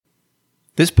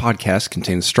This podcast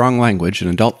contains strong language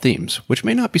and adult themes, which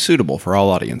may not be suitable for all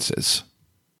audiences.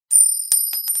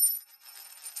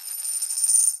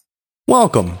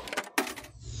 Welcome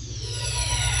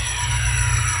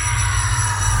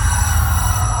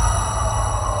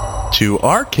to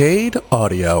Arcade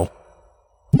Audio.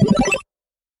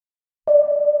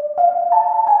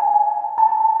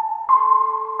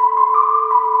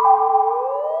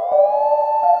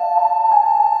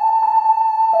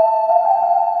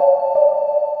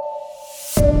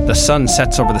 The sun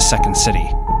sets over the second city.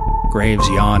 Graves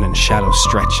yawn and shadows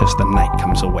stretch as the night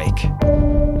comes awake.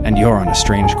 And you're on a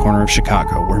strange corner of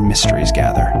Chicago where mysteries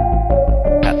gather.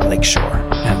 At Lakeshore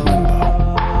and Limbo.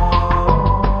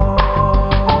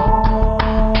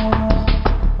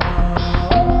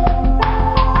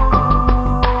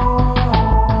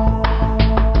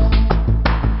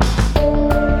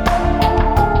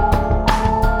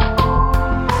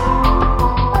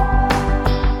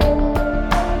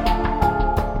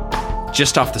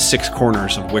 Just off the six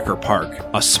corners of Wicker Park,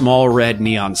 a small red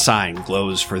neon sign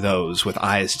glows for those with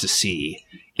eyes to see.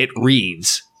 It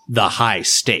reads, The High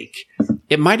Stake.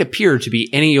 It might appear to be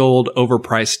any old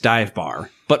overpriced dive bar,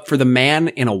 but for the man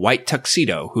in a white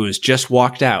tuxedo who has just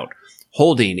walked out,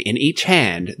 holding in each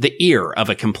hand the ear of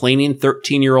a complaining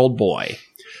 13-year-old boy.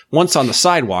 Once on the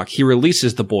sidewalk, he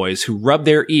releases the boys who rub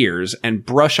their ears and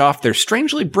brush off their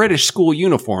strangely British school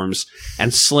uniforms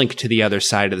and slink to the other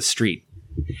side of the street.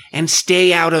 And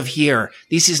stay out of here.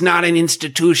 This is not an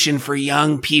institution for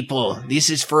young people. This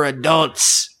is for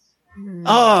adults.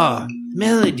 Oh,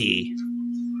 Melody.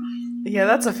 Yeah,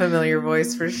 that's a familiar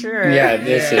voice for sure. Yeah,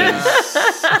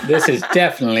 this is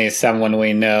definitely someone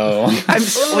we know.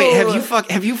 Wait,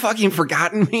 have you fucking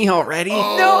forgotten me already?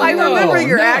 Oh, no, I remember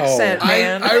your accent,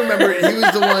 man. I remember he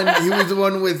was the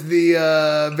one with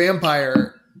the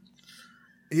vampire.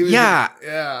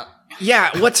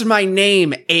 Yeah, what's my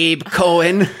name, Abe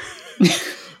Cohen?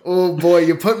 Oh boy,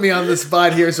 you put me on the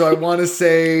spot here, so I want to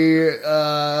say...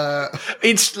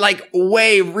 It's like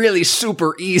really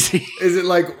super easy. Is it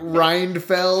like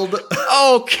Rindfeld?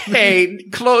 Okay,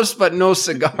 close but no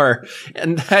cigar.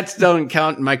 And that doesn't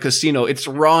count in my casino. It's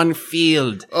Ron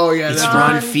Field. Oh yeah, it's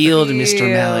Ron Field, Mr.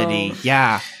 Melody.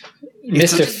 Yeah.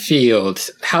 Mr. Field,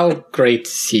 how great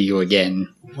to see you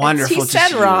again. Wonderful he to said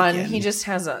see Ron. you again. He just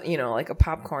has a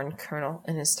popcorn kernel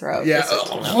in his throat. Yeah.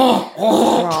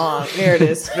 Wrong. There it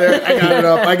is. There,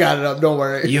 I got it up. Don't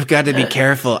worry. You've got to be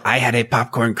careful. I had a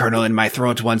popcorn kernel in my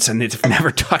throat once and it's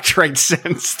never talked right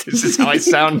since. This is how I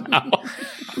sound now.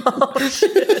 Oh,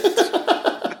 shit.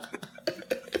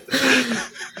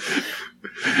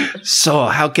 So,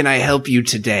 how can I help you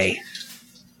today?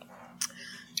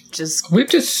 We're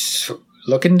just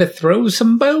looking to throw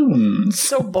some bones.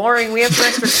 So boring. We have some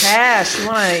extra cash. We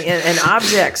want and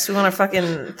objects. We want to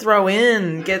fucking throw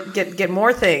in, get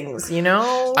more things. You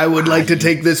know. I would like to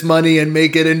take this money and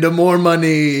make it into more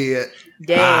money.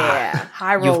 Yeah,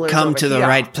 high rollers. You've come over to the here.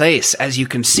 right place. As you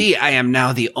can see, I am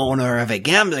now the owner of a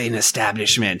gambling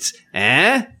establishment.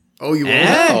 Eh? Oh, you are?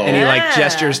 And he Yeah.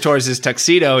 gestures towards his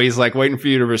tuxedo. He's waiting for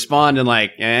you to respond and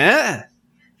eh?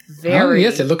 Very. Oh,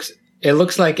 yes, it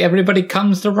looks like everybody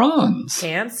comes to Ron's.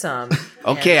 handsome.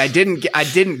 Okay, I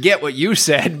didn't get what you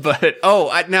said, but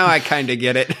now I kind of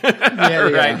get it. Yeah.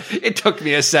 Right. It took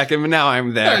me a second, but now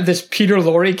I'm there. This Peter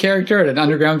Lorre character at an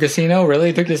underground casino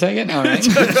really took you a second? All right.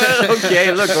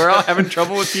 Okay, look, we're all having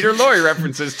trouble with Peter Lorre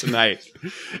references tonight.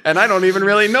 And I don't even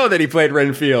really know that he played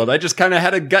Renfield. I just kind of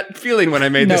had a gut feeling when I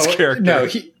made this character. No,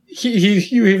 he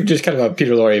just kind of a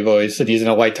Peter Lorre voice, and he's in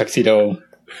a white tuxedo,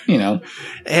 Anyway.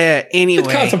 It's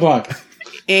Casablanca.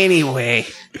 Anyway,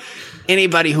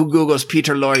 anybody who Googles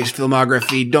Peter Lorre's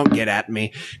filmography, don't get at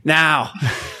me. Now,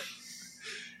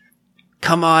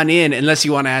 come on in, unless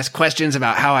you want to ask questions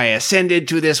about how I ascended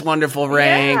to this wonderful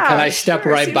rank. Yeah. Can I step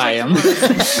right Seems by like him?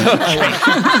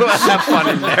 We'll have fun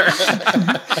in there.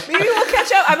 Maybe we'll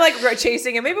catch up. I'm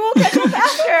chasing him. Maybe we'll catch up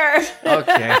after.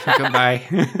 Okay, goodbye.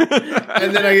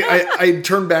 And then I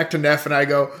turn back to Neff and I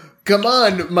go, come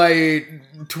on, my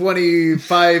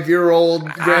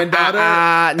 25-year-old granddaughter.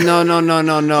 No,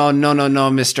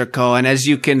 Mr. Cohen. As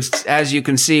you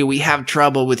can see, we have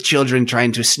trouble with children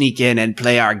trying to sneak in and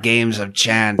play our games of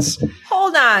chance.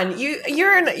 Hold on.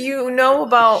 You know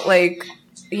about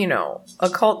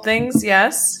occult things,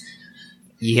 yes?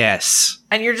 Yes.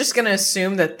 And you're just gonna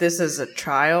assume that this is a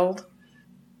child?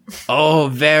 Oh,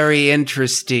 very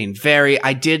interesting.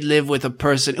 I did live with a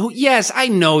person who, yes, I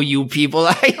know you people.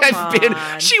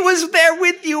 She was there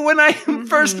with you when I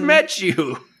first met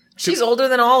you. She's older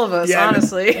than all of us, Yeah,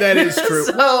 honestly. that is true.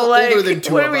 So, Well, older than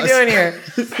two what of are we us. doing here?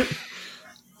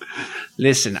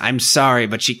 Listen, I'm sorry,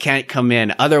 but she can't come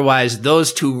in. Otherwise,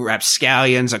 those two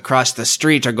rapscallions across the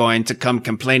street are going to come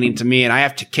complaining to me, and I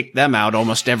have to kick them out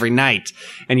almost every night.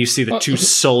 And you see the two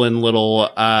sullen little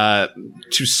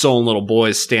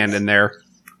boys standing there.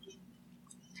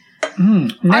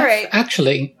 Neff, All right.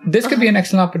 Actually, this could be an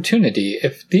excellent opportunity.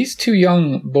 If these two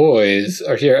young boys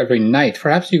are here every night,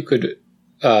 perhaps you could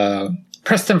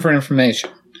press them for information.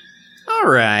 All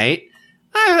right.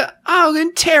 I'll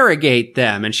interrogate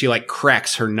them. And she, like,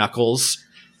 cracks her knuckles.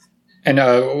 And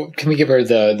can we give her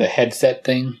the headset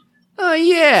thing?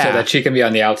 Yeah. So that she can be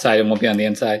on the outside and won't be on the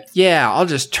inside? Yeah, I'll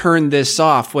just turn this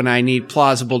off when I need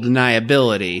plausible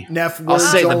deniability. Neff, I'll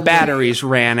say the only. batteries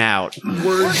ran out. Words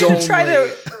We're gonna only. try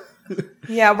to.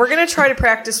 Yeah, we're gonna try to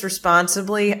practice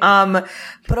responsibly.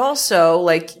 But also,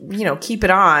 like, keep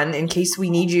it on in case we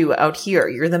need you out here.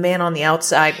 You're the man on the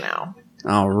outside now.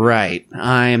 All right,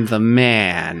 I'm the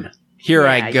man. Here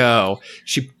Yeah, I go.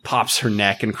 She pops her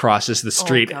neck and crosses the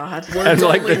street. Oh God. And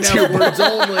like the two Neff, words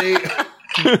only.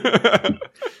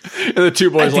 and the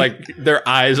two boys, like, their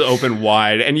eyes open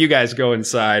wide, and you guys go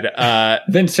inside.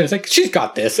 Vincent's like, she's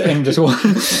got this, and just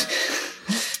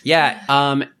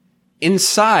Yeah,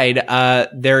 inside,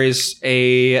 there is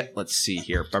a, let's see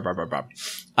here.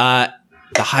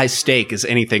 The high stake is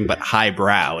anything but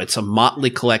highbrow. It's a motley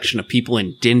collection of people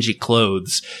in dingy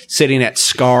clothes, sitting at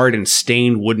scarred and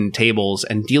stained wooden tables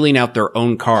and dealing out their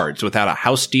own cards without a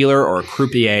house dealer or a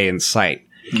croupier in sight.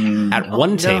 At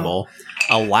one table,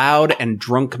 a loud and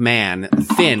drunk man,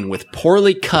 thin, with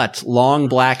poorly cut, long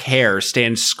black hair,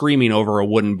 stands screaming over a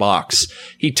wooden box.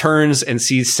 He turns and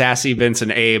sees Sassy, Vince,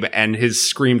 and Abe, and his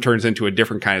scream turns into a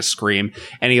different kind of scream,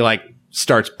 and he, like,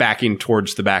 starts backing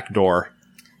towards the back door.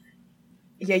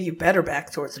 Yeah, you better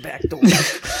back towards the back door.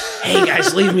 Hey,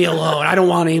 guys, leave me alone. I don't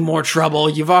want any more trouble.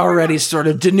 You've already sort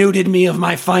of denuded me of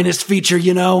my finest feature,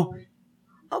 you know?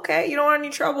 Okay, you don't want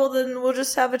any trouble, then we'll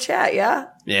just have a chat, yeah?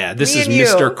 Yeah, this Me is and you.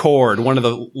 Mr. Cord, one of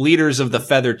the leaders of the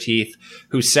Feather Teeth,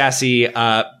 who Sassy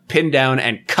pinned down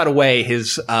and cut away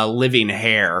his living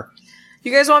hair.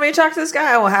 You guys want me to talk to this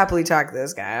guy? I will happily talk to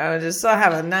this guy. I will just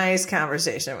have a nice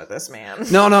conversation with this man.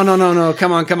 No.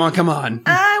 Come on.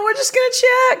 We're just gonna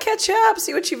chat, catch up,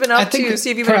 see what you've been I up think to, see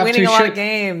if you've been perhaps winning we a lot should- of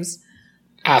games.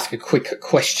 ask a quick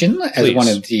question as Please. one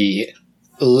of the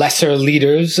lesser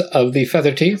leaders of the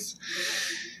Feather Teeth.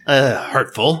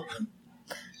 Hurtful.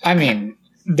 I mean,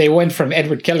 they went from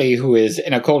Edward Kelly, who is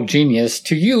an occult genius,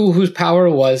 to you, whose power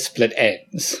was split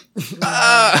ends.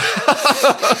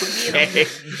 Okay.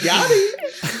 Got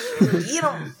it. You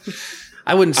know,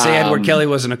 I wouldn't say Edward Kelly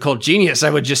was an occult genius. I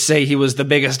would just say he was the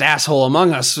biggest asshole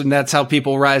among us, and that's how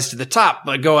people rise to the top.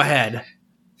 But go ahead.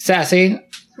 Sassy,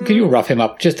 can you rough him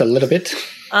up just a little bit?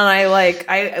 and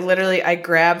I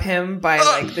grab him by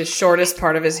like the shortest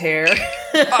part of his hair,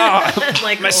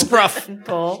 like my scruff. and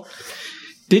pull.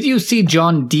 Did you see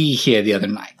John D here the other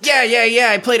night? Yeah.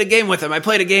 I played a game with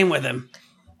him.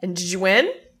 And did you win?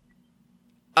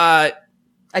 Uh,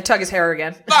 I tug his hair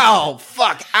again. oh,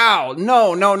 fuck. Ow.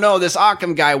 No. This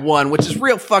Occam guy won, which is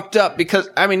real fucked up because,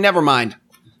 never mind.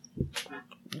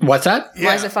 What's that?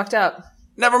 Why is it fucked up?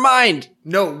 Never mind.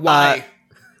 No, why?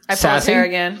 I pull his Sassy? hair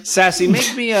again. Sassy,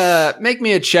 make me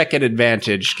a check at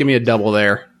advantage. Give me a double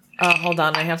there. Hold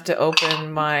on, I have to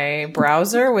open my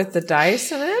browser with the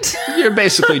dice in it. You're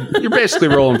basically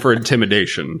rolling for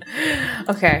intimidation.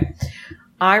 Okay.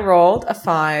 I rolled a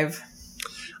 5.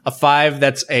 A 5,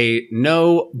 that's a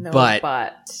no, No, but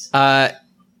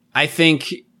I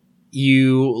think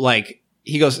you, like,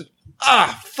 he goes,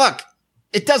 fuck.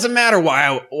 It doesn't matter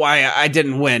why I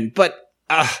didn't win, but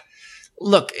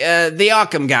look, the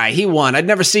Occam guy, he won. I'd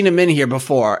never seen him in here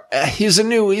before. He's a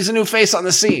new face on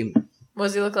the scene. What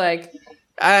does he look like?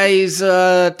 He's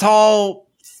tall,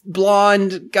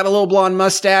 blonde, got a little blonde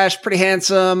mustache, pretty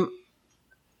handsome.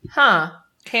 Huh.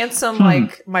 Handsome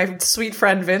like my sweet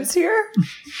friend Vince here?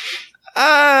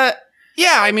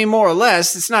 Yeah, more or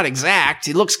less. It's not exact.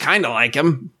 He looks kind of like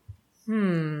him.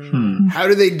 How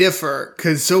do they differ?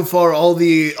 Because so far, all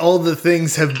the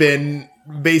things have been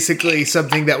basically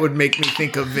something that would make me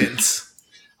think of Vince,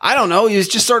 I don't know. He's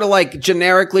just sort of like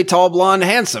generically tall, blonde,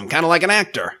 handsome, kind of like an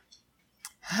actor.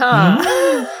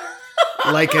 Huh.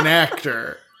 like an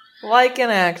actor. Like an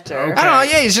actor. Okay. I don't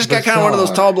know. Yeah, he's just got kind of one of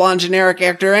those tall, blonde, generic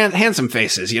actor, handsome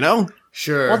faces, you know?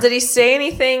 Sure. Well, did he say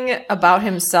anything about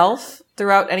himself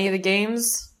throughout any of the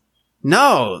games?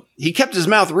 No, he kept his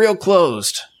mouth real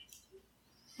closed.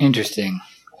 Interesting.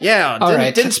 Yeah, All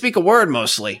right. didn't speak a word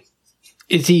mostly.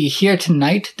 Is he here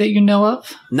tonight that you know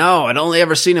of? No, I'd only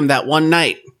ever seen him that one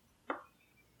night.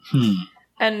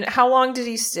 And how long did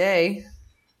he stay?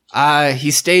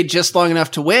 He stayed just long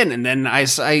enough to win, and then I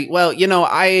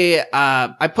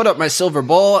put up my silver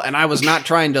bowl, and I was not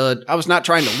trying to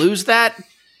lose that.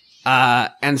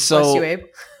 And so, Bless you, Abe.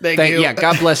 Thank you. yeah,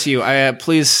 God bless you.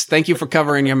 Please, thank you for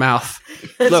covering your mouth.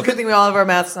 It's Look, a good thing we all have our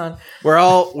masks on. we're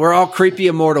all creepy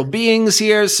immortal beings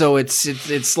here, so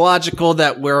it's logical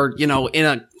that we're in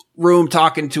a room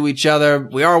talking to each other.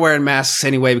 We are wearing masks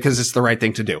anyway because it's the right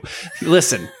thing to do.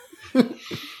 Listen.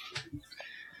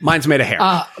 Mine's made of hair.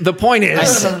 The point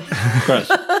is,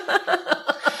 Gross.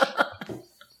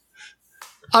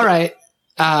 All right.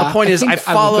 I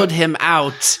followed him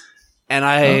out, and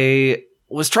I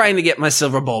was trying to get my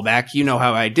silver bowl back. You know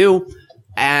how I do,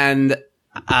 and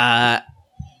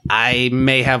I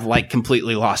may have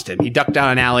completely lost him. He ducked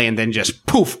down an alley and then just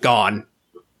poof, gone.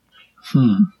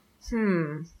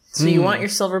 So you want your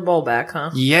silver bowl back,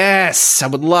 huh? Yes, I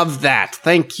would love that.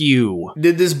 Thank you.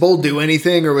 Did this bowl do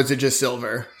anything, or was it just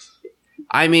silver?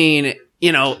 I mean,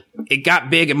 it got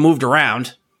big and moved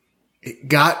around. It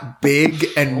got big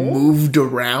and moved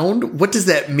around? What does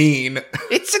that mean?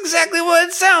 It's exactly what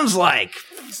it sounds like.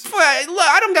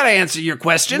 I don't gotta answer your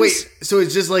questions. Wait, so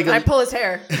it's just like I pull his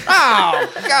hair.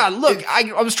 Oh, God, look,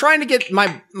 I was trying to get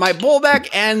my bowl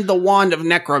back and the wand of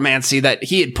necromancy that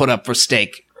he had put up for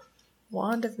stake.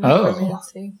 Wand of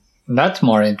necromancy. That's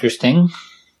more interesting.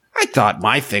 I thought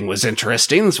my thing was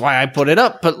interesting, that's why I put it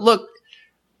up, but look,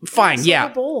 fine, Silver yeah.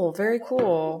 bowl, very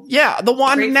cool. Yeah, the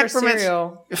wand Great of for necromancy.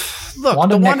 cereal. Look,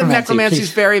 Wand the of wand of necromancy, necromancy is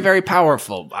please. very, very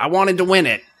powerful. I wanted to win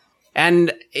it.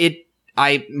 And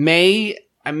I may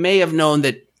have known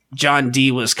that John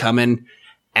D was coming,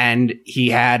 and he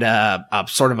had a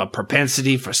sort of a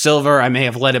propensity for silver. I may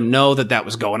have let him know that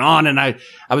was going on, and I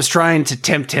was trying to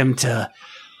tempt him to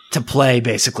play,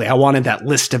 basically. I wanted that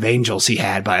list of angels he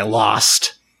had, but I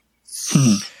lost.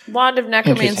 Wand of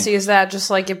necromancy, Interesting. is that just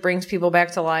like it brings people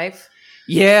back to life?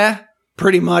 Yeah,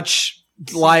 pretty much.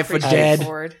 Life or Pretty dead.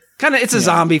 straightforward. Kind of, it's a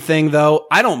zombie thing, though.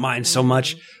 I don't mind so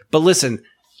much. But listen,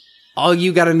 all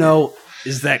you got to know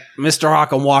is that Mr.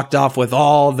 Hawkham walked off with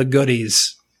all the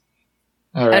goodies.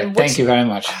 All right. And Thank you very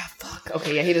much. Fuck.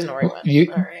 Okay, yeah, he doesn't know where he went.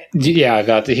 You- All right.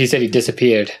 Yeah, he said he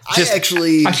disappeared.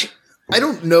 I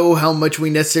don't know how much we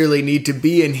necessarily need to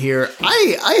be in here.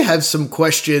 I have some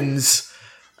questions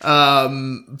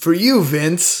for you,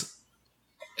 Vince.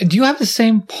 Do you have the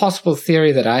same possible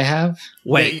theory that I have?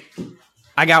 Wait,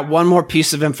 I got one more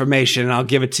piece of information, and I'll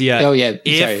give it to you. Oh, yeah.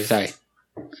 If- Sorry.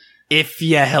 If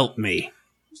you help me.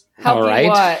 Help All me right.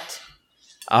 what?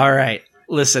 All right.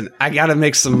 Listen, I got to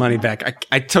make some money back.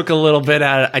 I took a little bit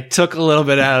out of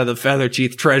the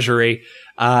Featherteeth treasury,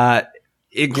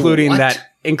 including What?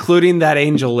 that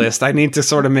angel list. I need to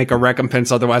sort of make a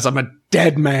recompense, otherwise I'm a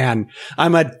dead man.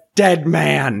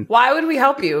 Why would we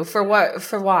help you? For what?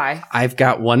 For why? I've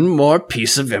got one more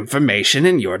piece of information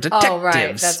in your detectives. Oh,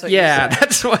 right. That's what you yeah, said.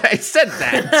 that's why I said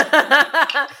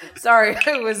that. Sorry,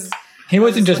 I was. He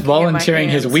wasn't just looking at my volunteering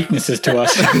his hands. weaknesses to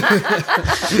us.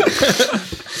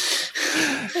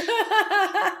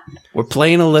 We're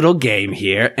playing a little game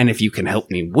here, and if you can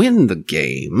help me win the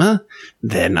game,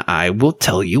 then I will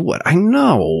tell you what I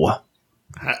know.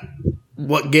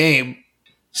 What game?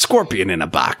 Scorpion in a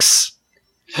box.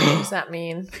 What does that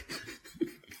mean?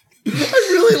 I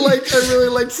really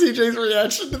liked CJ's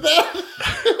reaction to that.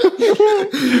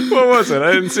 What was it?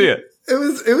 I didn't see it. It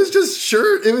was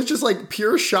just like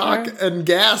pure shock and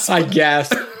gasp. I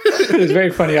guess. It was very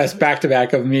funny us back to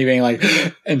back of me being like,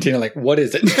 and Tina like, what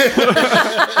is it?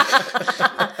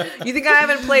 You think I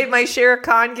haven't played my share of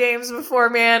con games before,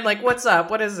 man? Like, what's up?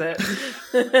 What is it?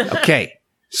 Okay.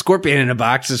 Scorpion in a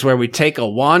box is where we take a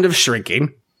wand of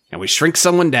shrinking and we shrink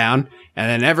someone down, and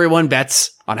then everyone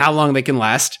bets on how long they can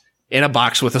last in a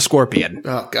box with a scorpion.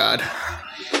 Oh God.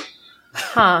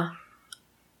 Huh.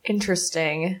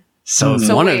 Interesting. So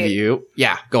So one of wait. you,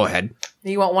 yeah, go ahead.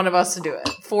 You want one of us to do it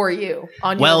for you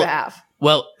on Well- your behalf.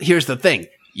 Well, here's the thing.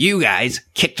 You guys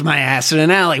kicked my ass in an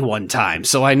alley one time,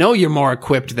 so I know you're more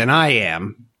equipped than I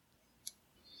am.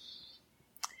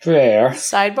 Fair.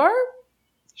 Sidebar?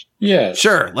 Yes.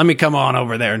 Sure, let me come on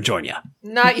over there and join you.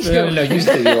 Not you. No, you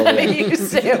stay over there. You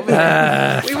stay over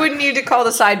there. We wouldn't need to call the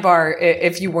sidebar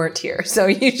if you weren't here. So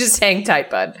you just hang tight,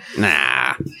 bud.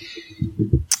 Nah.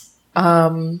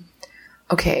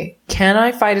 Okay. Can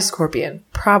I fight a scorpion?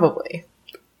 Probably.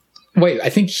 Wait, I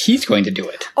think he's going to do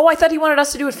it. Oh, I thought he wanted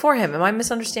us to do it for him. Am I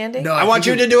misunderstanding? No, I want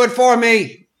you to do it for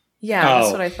me. Yeah, that's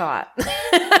Oh. what I thought.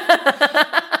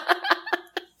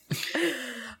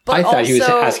 I thought he was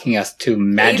also, asking us to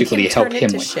magically Abe can help turn him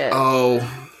into win. shit.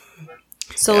 Oh,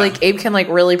 So like Abe can like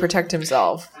really protect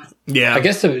himself. yeah. I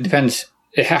guess it depends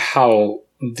how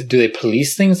do they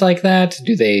police things like that?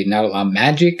 Do they not allow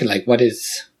magic? Like, what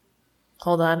is?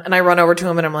 Hold on. And I run over to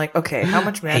him and I'm like, okay, how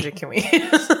much magic can we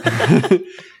use?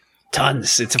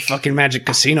 Tons. It's a fucking magic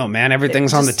casino, man.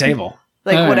 Everything's on the table.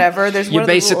 Like, whatever. There's You're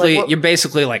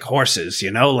basically like horses,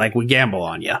 you know? Like, we gamble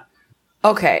on you.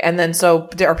 Okay, and then so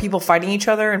are people fighting each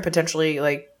other and potentially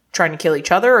like trying to kill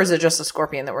each other, or is it just a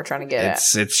scorpion that we're trying to get at?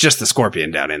 It's just the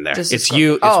scorpion down in there. Just it's a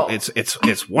you. Oh.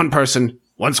 It's one person,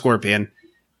 one scorpion.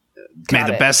 May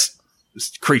the best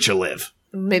creature live.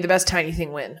 May the best tiny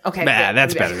thing win. Okay, Nah,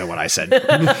 that's better than what I said.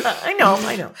 I know.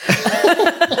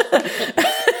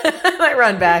 I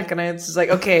run back and it's just like,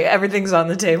 okay, everything's on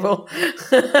the table.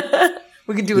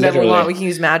 We can do whatever we want. We can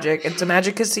use magic. It's a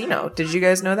magic casino. Did you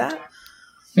guys know that?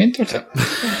 Interesting.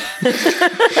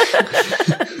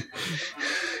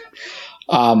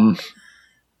 No,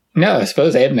 I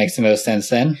suppose it makes the most sense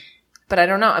then. But I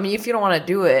don't know. I mean, if you don't want to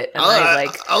do it, and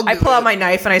I pull out my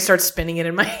knife and I start spinning it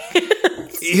in my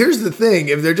hands. Here's the thing.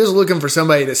 If they're just looking for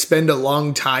somebody to spend a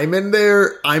long time in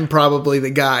there, I'm probably the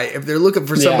guy. If they're looking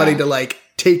for somebody to like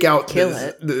take out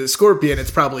the scorpion,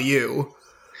 it's probably you.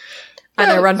 And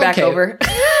I run back over.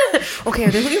 Okay,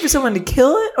 are they looking for someone to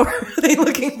kill it, or are they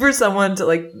looking for someone to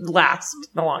like last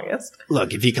the longest?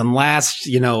 Look, if you can last,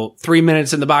 3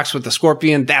 minutes in the box with the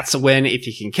scorpion, that's a win. If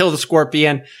you can kill the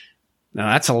scorpion, no,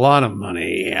 that's a lot of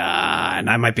money, and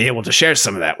I might be able to share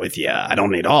some of that with you. I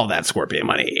don't need all that scorpion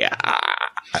money.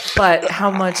 But how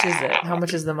much is it? How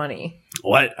much is the money?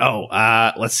 What?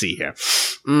 Oh, let's see here.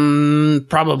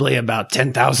 Probably about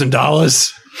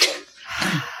 $10,000.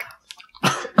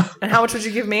 And how much would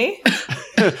you give me?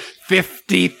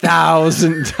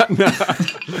 50,000.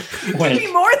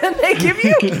 Maybe more than they give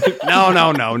you? No.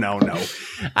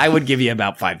 I would give you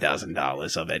about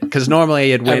 $5,000 of it, because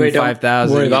normally I'd win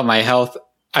 5,000. Worry about my health.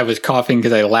 I was coughing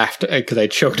because I laughed because I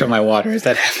choked on my water. Is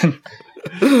that happened?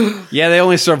 Yeah, they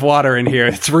only serve water in here.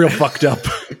 It's real fucked up.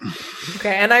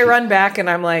 Okay, and I run back and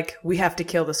I'm like, we have to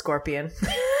kill the scorpion.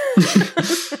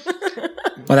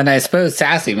 Well, then I suppose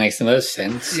sassy makes the most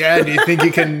sense. Yeah. Do you think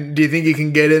you can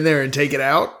get in there and take it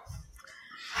out?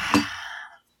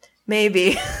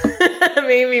 Maybe.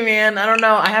 Maybe, man. I don't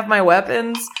know. I have my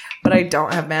weapons, but I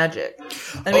don't have magic.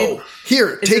 I mean,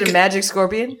 here, is it a magic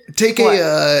scorpion? Take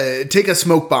a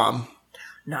smoke bomb.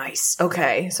 Nice.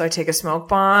 Okay, so I take a smoke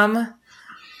bomb.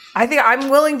 I think I'm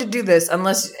willing to do this,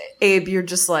 unless Abe, you're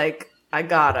just like, I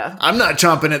gotta. I'm not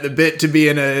chomping at the bit to be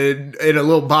in a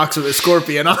little box with a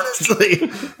scorpion,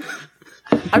 honestly.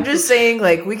 I'm just saying,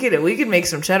 like, we could make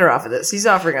some cheddar off of this. He's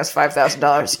offering us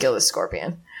 $5,000 to kill this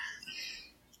scorpion,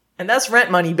 and that's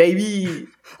rent money, baby.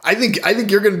 I think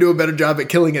you're going to do a better job at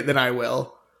killing it than I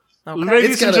will. Okay.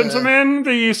 Ladies and gentlemen,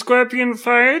 the scorpion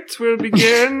fight will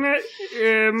begin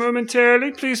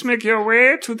momentarily. Please make your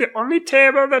way to the only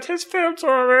table that has filled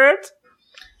for it.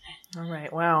 All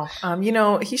right. Wow.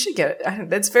 He should get it.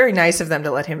 That's very nice of them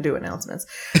to let him do announcements.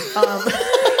 This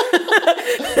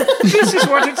is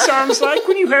what it sounds like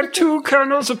when you have 2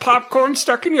 kernels of popcorn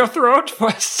stuck in your throat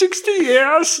for 60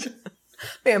 years.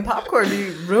 Man, popcorn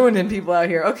be ruining people out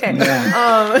here. Okay.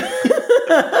 Yeah.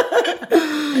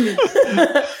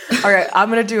 All right. I'm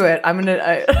gonna do it. I'm gonna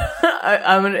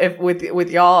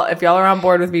if y'all are on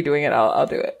board with me doing it, I'll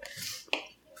do it.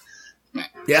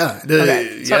 Yeah. Do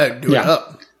it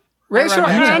up. Raise your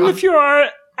hand if you are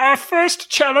our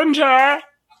first challenger.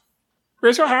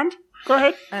 Raise your hand. Go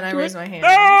ahead. And I raise my hand.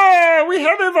 Oh, we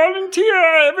have a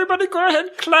volunteer. Everybody go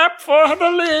ahead. Clap for the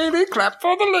lady. Clap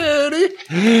for the lady.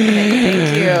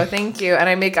 Thank you. And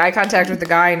I make eye contact with the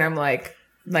guy and I'm like,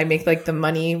 I make like the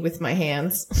money with my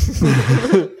hands.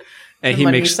 And he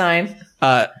makes sign.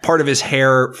 Part of his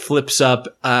hair flips up,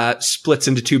 splits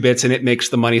into 2 bits, and it makes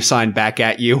the money sign back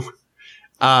at you.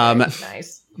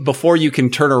 Nice. Before you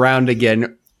can turn around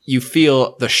again, you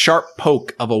feel the sharp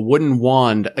poke of a wooden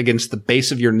wand against the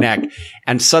base of your neck,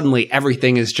 and suddenly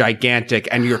everything is gigantic,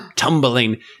 and you're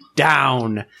tumbling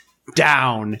down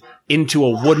into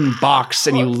a wooden box,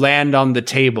 and you land on the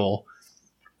table.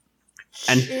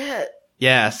 And shit.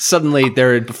 Yeah, suddenly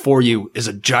there before you is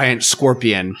a giant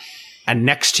scorpion, and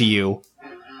next to you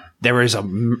there is a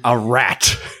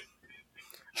rat.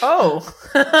 Oh.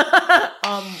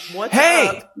 What's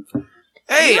up?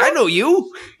 Hey, I know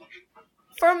you.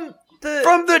 From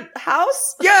the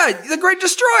house? Yeah, the Great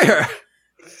Destroyer.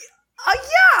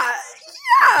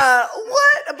 Yeah.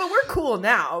 What? But we're cool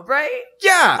now, right?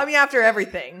 Yeah. I mean, after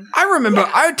everything. I remember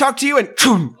I talked to you and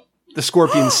the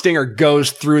scorpion stinger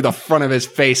goes through the front of his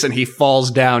face and he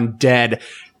falls down dead.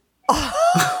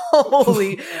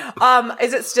 Holy.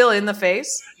 Is it still in the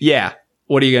face? Yeah.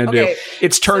 What are you going to do?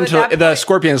 It's turned the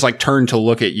scorpion is like turned to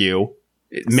look at you,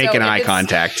 making eye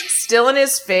contact. Still in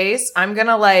his face. I'm going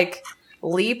to like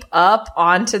leap up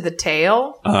onto the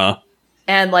tail. Uh-huh.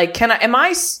 And like,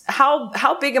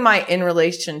 how big am I in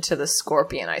relation to the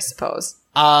scorpion, I suppose?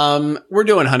 We're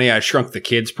doing Honey, I Shrunk the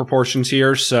Kids proportions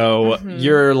here. So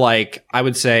you're like, I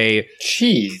would say,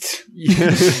 Jeez.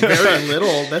 Very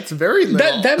little. That's very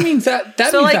little. That means that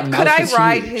So means like, that could mouse I is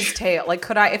ride huge. his tail? Like,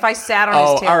 could I, if I sat on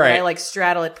his tail, all could right. I like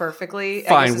straddle it perfectly? I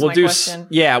fine. guess is We'll my do, question.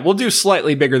 we'll do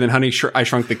slightly bigger than Honey, I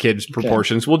Shrunk the Kids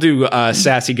proportions. We'll do,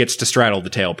 Sassy gets to straddle the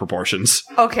tail proportions.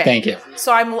 Okay. Thank you.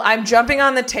 So I'm jumping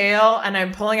on the tail and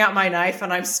I'm pulling out my knife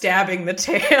and I'm stabbing the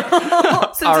tail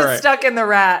since All it's right. stuck in the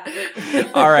rat.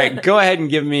 All right, go ahead and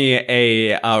give me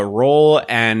a roll,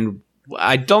 and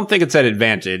I don't think it's at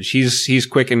advantage. He's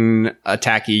quick and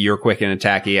attacky. You're quick and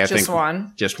attacky. I Just think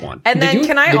one. Just one. And then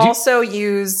can I did you- also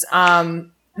use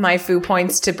my foo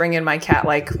points to bring in my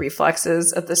cat-like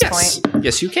reflexes at this Yes, point?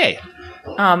 yes, you can.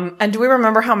 And do we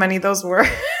remember how many those were?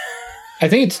 I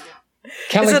think it's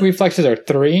cat-like it- reflexes are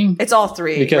 3. It's all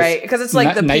 3, Because right? Because it's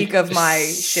like the knife- peak of my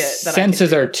shit. That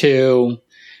senses are 2.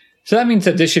 So that means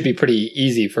that this should be pretty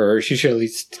easy for her. She should at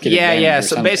least get advantage Yeah. or So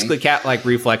something. basically, cat-like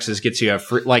reflexes gets you a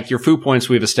free, like your foo points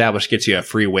we've established gets you a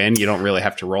free win. You don't really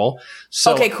have to roll.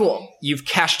 So okay, cool. you've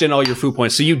cashed in all your foo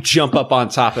points. So you jump up on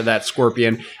top of that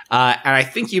scorpion. And I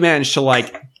think you managed to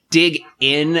like dig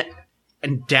in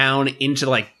and down into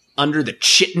like under the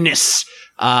chitinous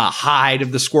hide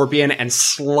of the scorpion and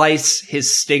slice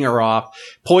his stinger off.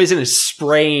 Poison is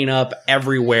spraying up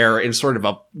everywhere in sort of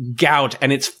a gout,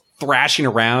 and it's thrashing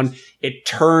around. It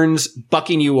turns,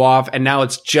 bucking you off, and now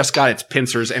it's just got its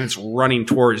pincers and it's running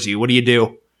towards you. What do you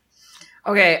do?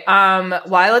 Okay,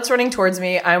 while it's running towards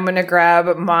me, I'm gonna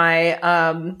grab my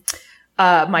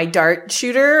my dart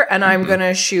shooter and I'm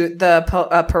gonna shoot the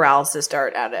paralysis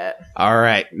dart at it. All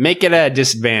right, make it a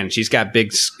disadvantage. He's got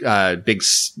big,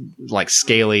 like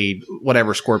scaly,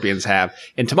 whatever scorpions have.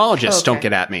 Entomologists Okay. don't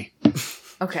get at me.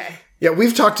 Okay. Yeah,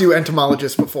 we've talked to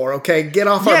entomologists before, okay? Get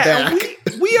off our back.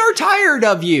 we are tired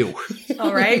of you.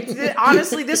 All right.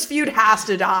 Honestly, this feud has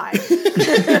to die.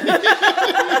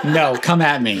 No, come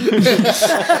at me. We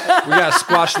gotta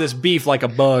squash this beef like a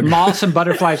bug. Moths and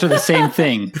butterflies are the same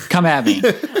thing. Come at me.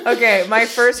 Okay, my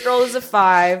first roll is a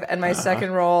 5 and my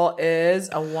second roll is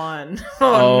a 1.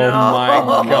 Oh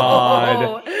no. my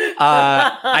god.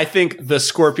 I think the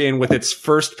scorpion with its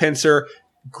first pincer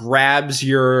grabs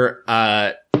your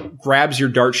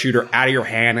dart shooter out of your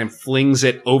hand and flings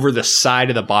it over the side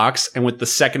of the box. And with the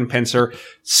second pincer,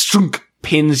 stunk,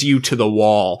 pins you to the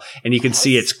wall. And you can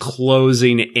see it's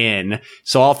closing in.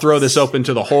 So I'll throw this open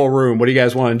to the whole room. What do you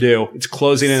guys want to do? It's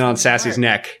closing in on Sassy's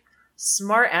neck.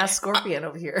 Smart ass scorpion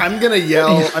over here. I'm gonna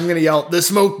yell, the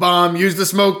smoke bomb, use the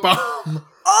smoke bomb.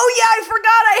 Oh yeah, I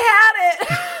forgot I had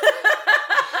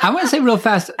it. I want to say real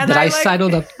fast And that I I like-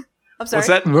 sidled up I'm sorry. What's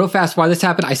that? real fast while this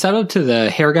happened. I sidled to the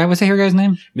hair guy. What's the hair guy's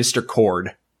name? Mr.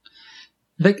 Cord.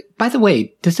 Like, by the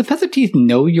way, does the Feather Teeth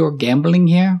know you're gambling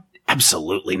here?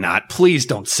 Absolutely not. Please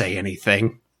don't say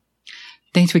anything.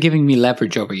 Thanks for giving me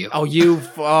leverage over you.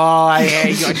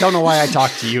 I don't know why I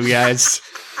talk to you guys.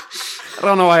 I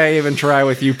don't know why I even try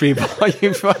with you people.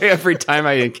 Every time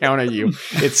I encounter you,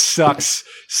 it sucks.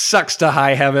 Sucks to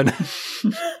high heaven.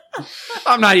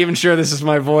 I'm not even sure this is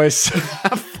my voice.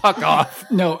 Fuck off.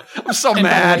 No, I'm so and by the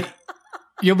mad. way,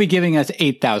 you'll be giving us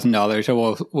 $8,000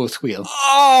 or we'll squeal.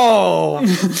 Oh!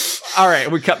 All right,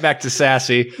 we cut back to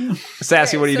Sassy.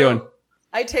 Sassy, Okay, what are you so doing?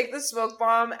 I take the smoke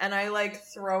bomb and I like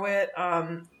throw it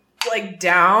like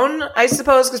down, I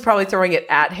suppose, because probably throwing it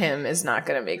at him is not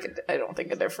going to make it, I don't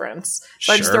think, a difference.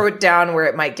 So I just Sure. throw it down where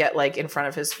it might get like in front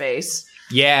of his face.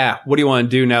 Yeah, what do you want to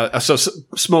do now? So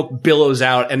smoke billows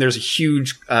out, and there's a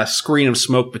huge screen of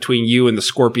smoke between you and the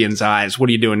scorpion's eyes. What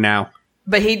are you doing now?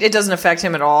 But it doesn't affect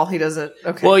him at all. He doesn't.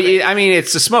 Okay. Well, great. I mean,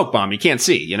 it's a smoke bomb. You can't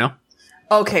see, you know?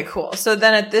 Okay, cool. So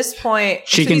then at this point,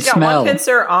 She so can he's got smell. one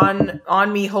pincer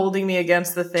on me, holding me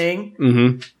against the thing.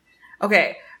 Mm-hmm.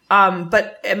 Okay.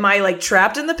 But am I like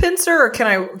trapped in the pincer, or can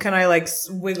I like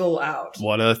wiggle out?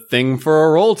 What a thing for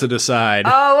a roll to decide.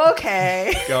 Oh,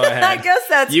 okay. Go ahead. I guess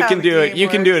that's You how can the do it. game You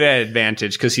can do works. it at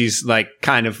advantage because he's like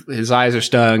kind of his eyes are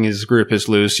stung, his grip is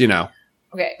loose. You know.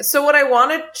 Okay, so what I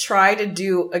want to try to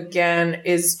do again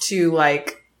is to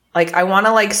like I want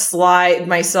to like slide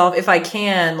myself if I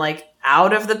can like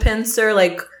out of the pincer,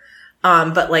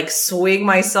 but like swing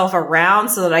myself around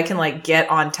so that I can like get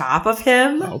on top of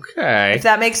him. Okay. If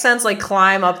that makes sense, like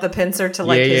climb up the pincer to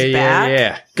like his back.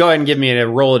 Yeah. Go ahead and give me a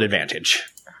roll at advantage.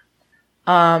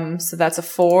 So that's a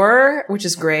 4, which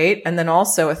is great, and then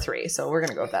also a 3. So we're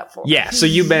gonna go with that 4. Yeah. So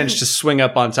you manage to swing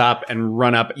up on top and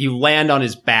run up. You land on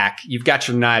his back. You've got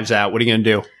your knives out. What are you gonna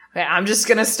do? Okay, I'm just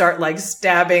gonna start like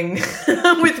stabbing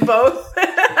with both.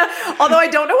 Although I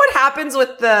don't know what happens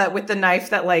with the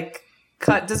knife that like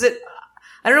cut. Does it?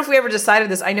 I don't know if we ever decided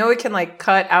this. I know it can like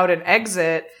cut out an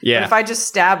exit. Yeah. But if I just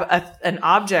stab an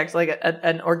object, like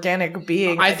an organic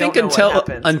being, I think don't know what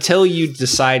happens. until you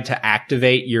decide to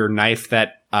activate your knife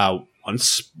that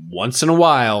once in a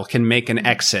while can make an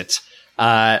exit,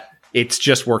 it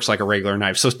just works like a regular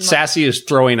knife. So Sassy is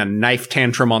throwing a knife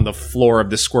tantrum on the floor of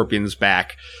the scorpion's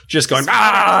back, just going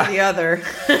the other.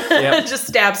 Yep. Just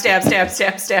stab.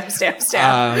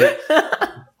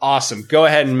 Awesome. Go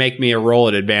ahead and make me a roll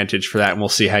at advantage for that, and we'll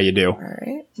see how you do. All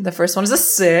right. The first one is a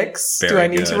 6. Do Very I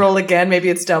need good. to roll again? Maybe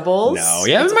it's doubles. No,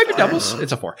 yeah, it might be doubles.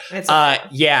 It's a 4. It's a 4.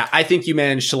 Yeah, I think you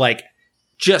managed to like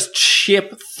just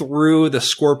chip through the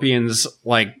scorpion's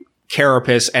like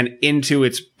carapace and into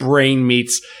its brain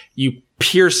meats. You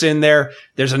pierce in there.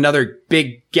 There's another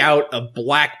big gout of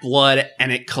black blood,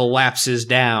 and it collapses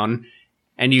down.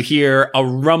 And you hear a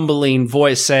rumbling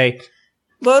voice say,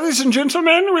 Ladies and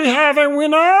gentlemen, we have a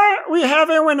winner. We have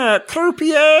a winner.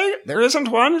 Croupier. There isn't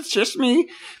one. It's just me.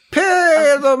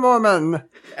 Pay the woman.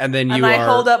 and then you and I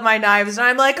hold up my knives and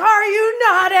I'm like, are you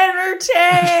not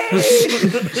entertained?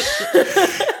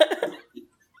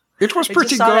 It was I pretty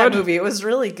just saw that good. movie. It was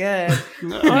really good.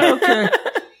 Okay.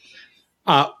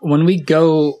 When we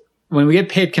get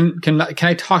paid, can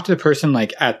I talk to the person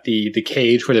like at the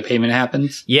cage where the payment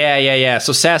happens? Yeah.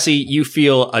 So Sassy, you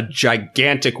feel a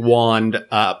gigantic wand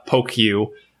poke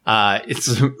you.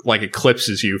 It's like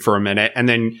eclipses you for a minute, and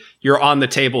then you're on the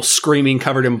table screaming,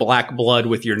 covered in black blood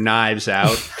with your knives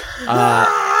out.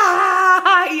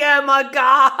 I am a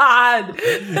god.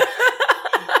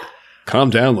 Calm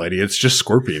down, lady. It's just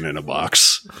Scorpion in a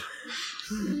box.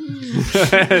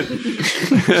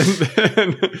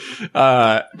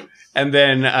 And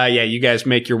then, you guys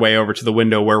make your way over to the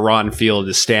window where Ron Field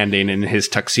is standing in his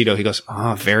tuxedo. He goes,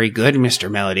 "Oh, very good,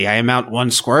 Mr. Melody. I am out one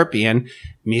Scorpion.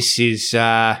 Mrs.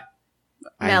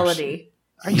 Melody.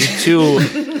 Are you two?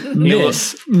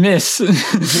 Miss.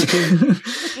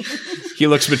 He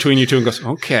looks between you two and goes,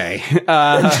 okay.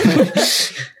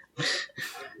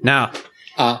 Now,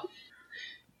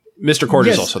 Mr. Cord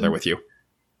is yes. also there with you.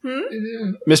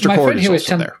 Hmm? Mr. My Cord friend is here was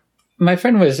also there. My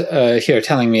friend was here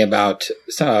telling me about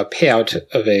a payout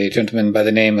of a gentleman by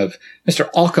the name of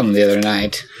Mr. Alcom the other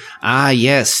night. Ah,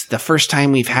 yes. The first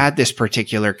time we've had this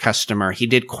particular customer, he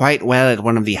did quite well at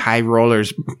one of the high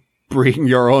rollers bring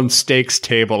your own steaks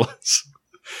tables.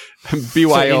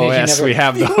 BYOS, we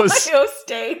have those. No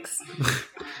steaks.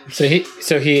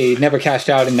 So he never cashed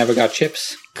out and never got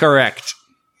chips. Correct.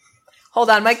 Hold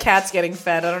on, my cat's getting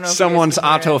fed. I don't know if Someone's you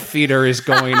guys can hear auto feeder is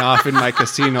going off in my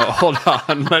casino. Hold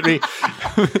on, let me.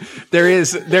 There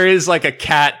is like a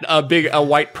cat, a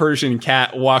white Persian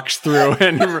cat walks through,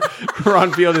 and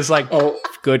Ron Field is like, "Oh,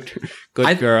 good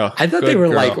girl." I thought good they were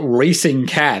girl." like racing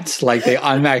cats, like they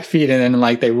unmax feet and then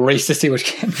like they race to see which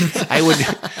cat.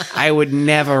 I would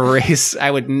never race.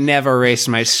 I would never race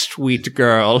my sweet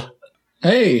girl.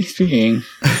 Hey, speaking.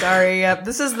 Sorry, yep.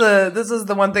 This is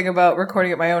the one thing about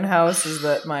recording at my own house is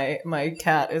that my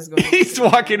cat is going. He's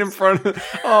walking in front of.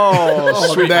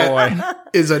 Oh, sweet that boy.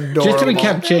 is adorable. Just to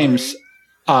recap, James,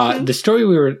 the story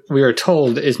we were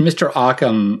told is Mr.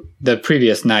 Occam the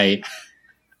previous night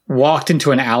walked into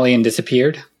an alley and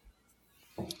disappeared.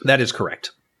 That is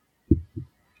correct.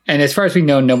 And as far as we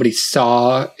know, nobody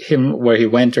saw him where he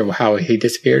went or how he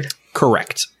disappeared.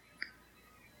 Correct.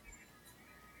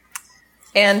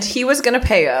 And he was going to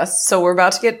pay us, so we're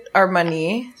about to get our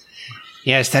money.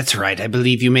 Yes, that's right. I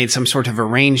believe you made some sort of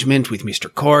arrangement with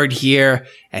Mr. Cord here,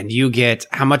 and you get,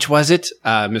 how much was it?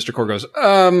 Mr. Cord goes,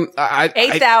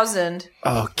 8,000.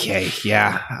 Okay,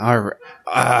 yeah.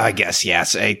 I guess,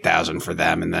 yes, 8,000 for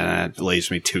them, and then it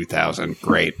leaves me 2,000.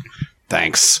 Great.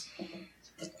 Thanks.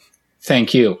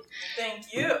 Thank you.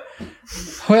 Thank you.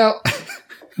 Well,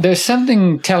 there's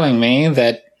something telling me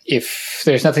that if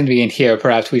there's nothing to be in here,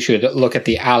 perhaps we should look at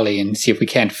the alley and see if we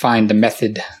can't find the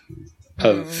method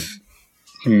of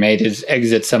he made his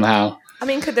exit somehow. I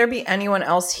mean, could there be anyone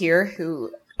else here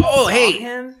who Oh, saw hey.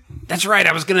 him? That's right.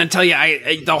 I was going to tell you,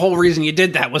 the whole reason you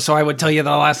did that was so I would tell you the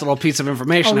last little piece of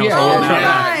information. Oh, I was yeah, holding yeah,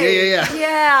 out. Yeah.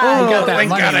 Yeah. got that Thank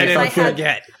money. God I didn't I had-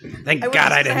 forget. Thank I wish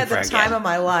God I I didn't had the forget. time of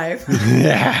my life.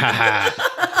 Yeah.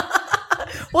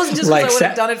 Wasn't just because Like I would sa-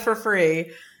 have done it for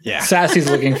free. Yeah. Sassy's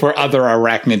looking for other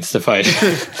arachnids to fight.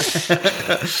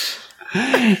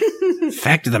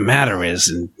 Fact of the matter is,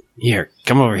 and here,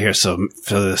 come over here so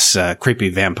this creepy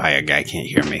vampire guy can't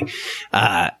hear me.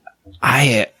 I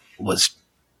was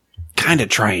kind of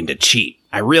trying to cheat.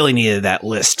 I really needed that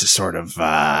list to sort of,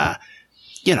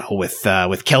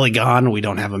 with Kelly gone, we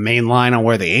don't have a main line on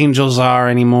where the angels are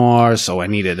anymore, so I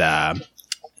needed,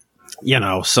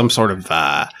 some sort of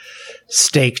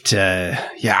staked.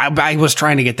 I was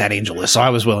trying to get that angel list, so I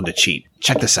was willing to cheat.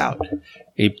 Check this out.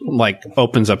 He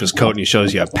opens up his coat and he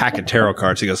shows you a pack of tarot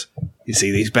cards. He goes, "You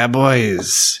see these bad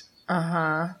boys?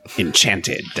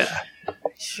 Enchanted.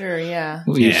 Sure, yeah.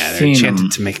 They're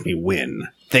enchanted to make me win.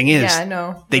 Thing is, Yeah, I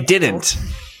know. they didn't. Cool.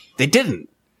 They didn't.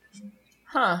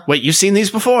 Huh. Wait, you've seen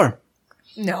these before?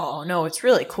 No, it's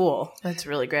really cool. That's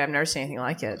really great. I've never seen anything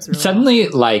like it. It's really Suddenly,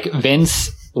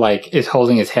 Vince, is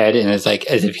holding his head and is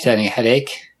as if he's having a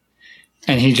headache.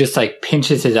 And he just,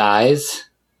 pinches his eyes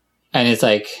and is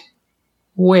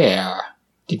where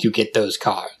did you get those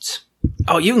cards?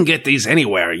 Oh, you can get these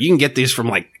anywhere. You can get these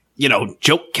from,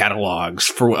 joke catalogs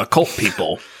for occult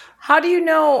people. How do you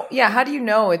know? Yeah, how do you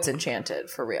know it's enchanted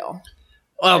for real?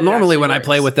 Well, normally when I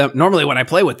play with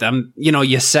them,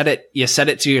 you set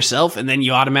it to yourself and then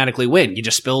you automatically win. You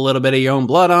just spill a little bit of your own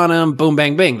blood on them. Boom,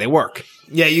 bang, bing. They work.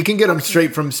 Yeah, you can get them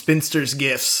straight from Spinster's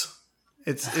Gifts.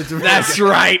 It's really That's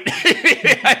right.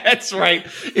 That's right.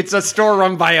 It's a store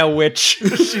run by a witch.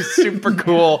 She's super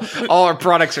cool. All her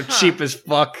products are cheap as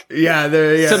fuck. Yeah,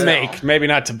 they're to make, maybe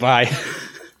not to buy.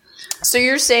 So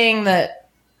you're saying that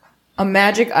a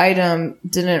magic item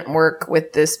didn't work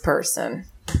with this person?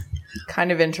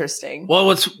 Kind of interesting. Well,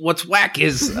 what's whack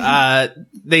is the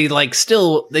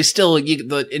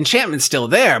enchantment's still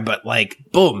there, but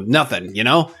boom, nothing.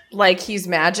 He's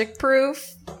magic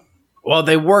proof. Well,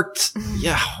 they worked.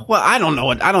 Yeah. Well, I don't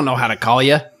know how to call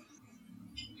you.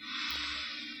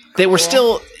 They were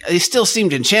they still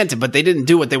seemed enchanted, but they didn't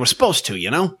do what they were supposed to.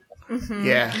 Mm-hmm.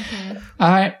 Yeah. Mm-hmm. All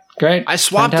right, great. I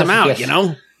swapped them out.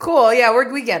 Yes. Cool. Yeah,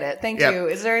 we get it. Thank Yep. you.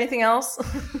 Is there anything else?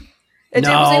 No.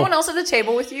 Was anyone else at the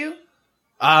table with you?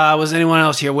 Was anyone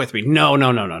else here with me? No.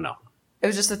 It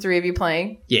was just the three of you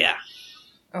playing? Yeah.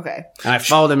 Okay. And I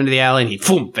followed him into the alley, and he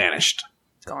vanished.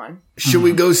 It's gone. Should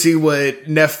we go see what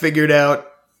Neff figured out?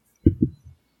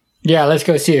 Yeah, let's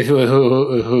go see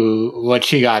what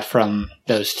she got from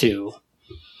those two.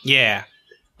 Yeah.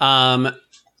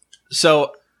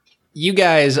 So you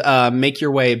guys make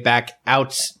your way back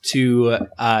out to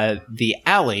the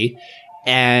alley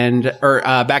or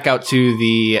back out to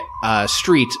the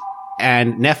street,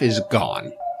 and Neff is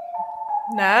gone.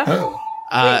 Neff? Oh.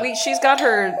 Wait, she's got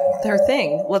her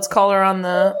thing. Let's call her on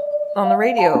the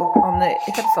radio, on the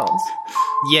headphones.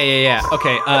 Yeah.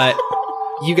 Okay.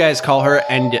 You guys call her,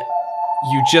 and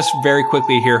you just very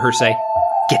quickly hear her say,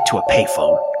 "Get to a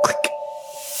payphone." Click.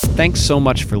 Thanks so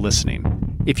much for listening.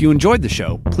 If you enjoyed the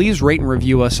show, please rate and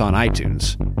review us on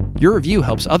iTunes. Your review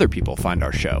helps other people find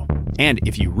our show. And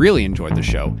if you really enjoyed the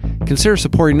show, consider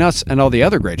supporting us and all the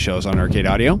other great shows on Arcade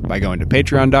Audio by going to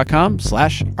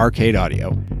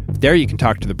patreon.com/arcadeaudio. There you can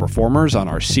talk to the performers on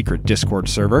our secret Discord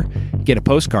server, get a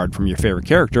postcard from your favorite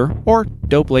character, or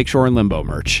dope Lakeshore and Limbo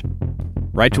merch.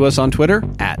 Write to us on Twitter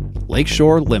at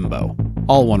Lakeshore Limbo,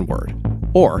 all one word,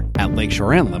 or at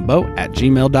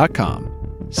lakeshoreandlimbo@gmail.com.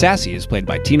 Sassy is played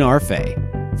by Tina Arfey.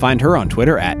 Find her on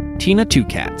Twitter at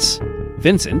Tina2Cats.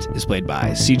 Vincent is played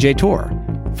by CJ Tor.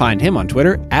 Find him on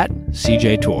Twitter at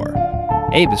CJ Tor.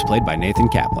 Abe is played by Nathan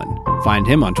Kaplan. Find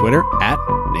him on Twitter at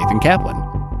Nathan Kaplan.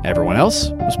 Everyone else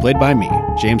was played by me,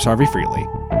 James Harvey Freely.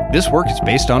 This work is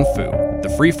based on Foo, the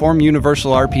freeform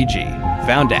universal RPG,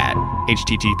 found at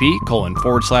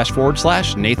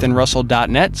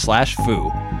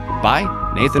http://nathanrussell.net/foo by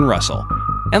Nathan Russell,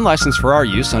 and licensed for our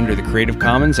use under the Creative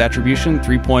Commons Attribution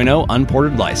 3.0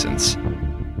 Unported License.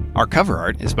 Our cover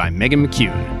art is by Megan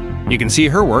McCune. You can see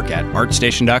her work at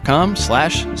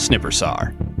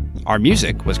artstation.com/snippersar. Our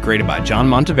music was created by John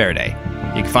Monteverde.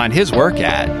 You can find his work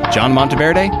at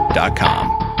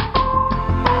johnmonteverde.com.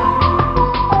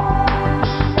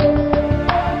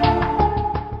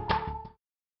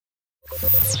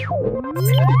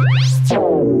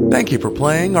 Thank you for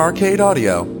playing Arcade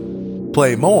Audio.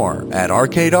 Play more at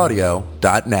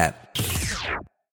arcadeaudio.net.